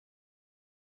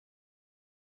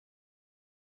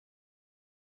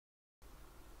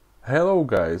Hello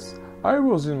guys, I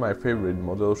was in my favorite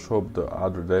model shop the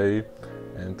other day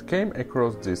and came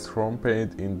across this chrome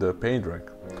paint in the paint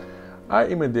rack. I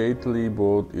immediately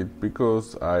bought it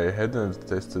because I hadn't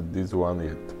tested this one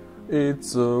yet.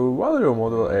 It's a Vallejo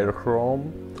model Air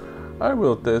Chrome. I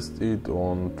will test it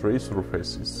on 3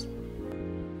 surfaces.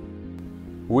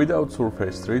 Without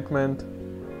surface treatment,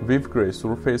 with grey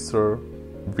surfacer,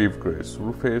 with grey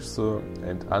surfacer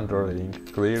and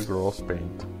underlaying clear gloss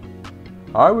paint.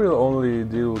 I will only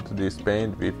dilute this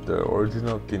paint with the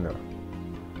original thinner.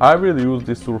 I will use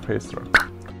this surfacer.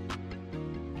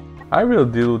 I will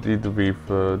dilute it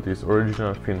with this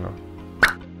original thinner.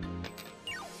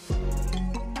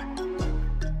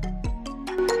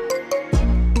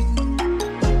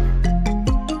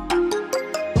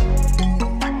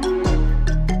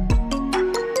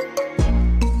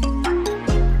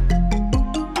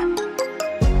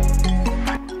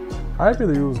 I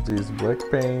will use this black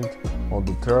paint on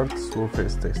the third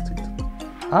surface tested.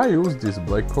 I use this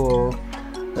black color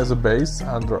as a base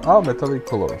under all metallic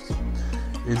colors.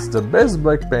 It's the best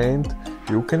black paint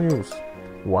you can use.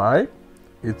 Why?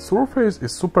 Its surface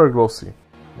is super glossy.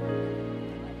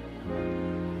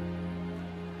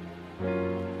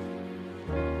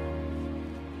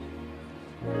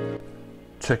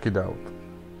 Check it out.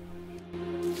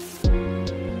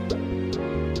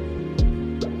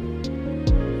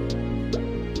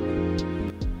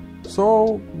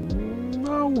 So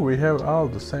now we have all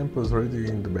the samples ready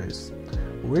in the base.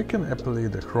 We can apply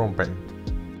the chrome paint.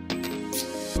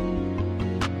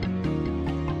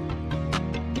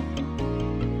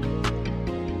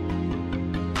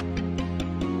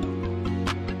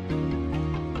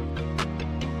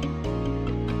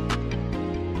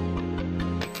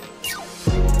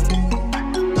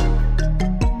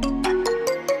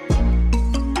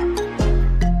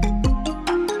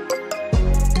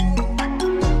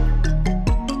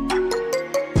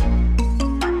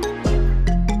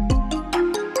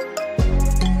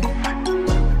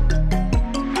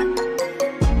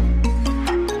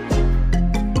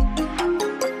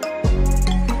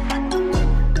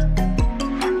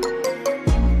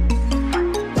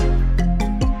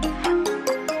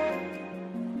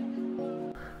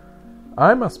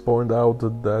 I must point out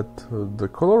that the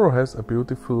color has a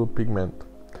beautiful pigment.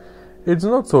 It's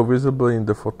not so visible in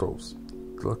the photos.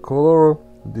 The color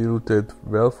diluted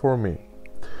well for me.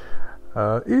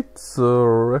 It's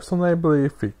reasonably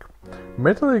thick.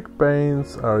 Metallic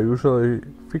paints are usually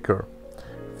thicker.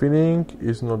 Thinning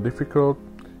is not difficult.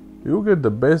 You get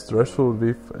the best result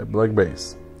with a black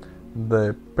base.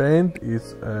 The paint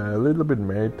is a little bit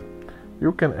matte.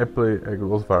 You can apply a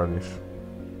gloss varnish.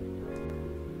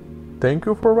 Thank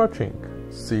you for watching.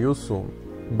 See you soon.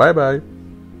 Bye bye.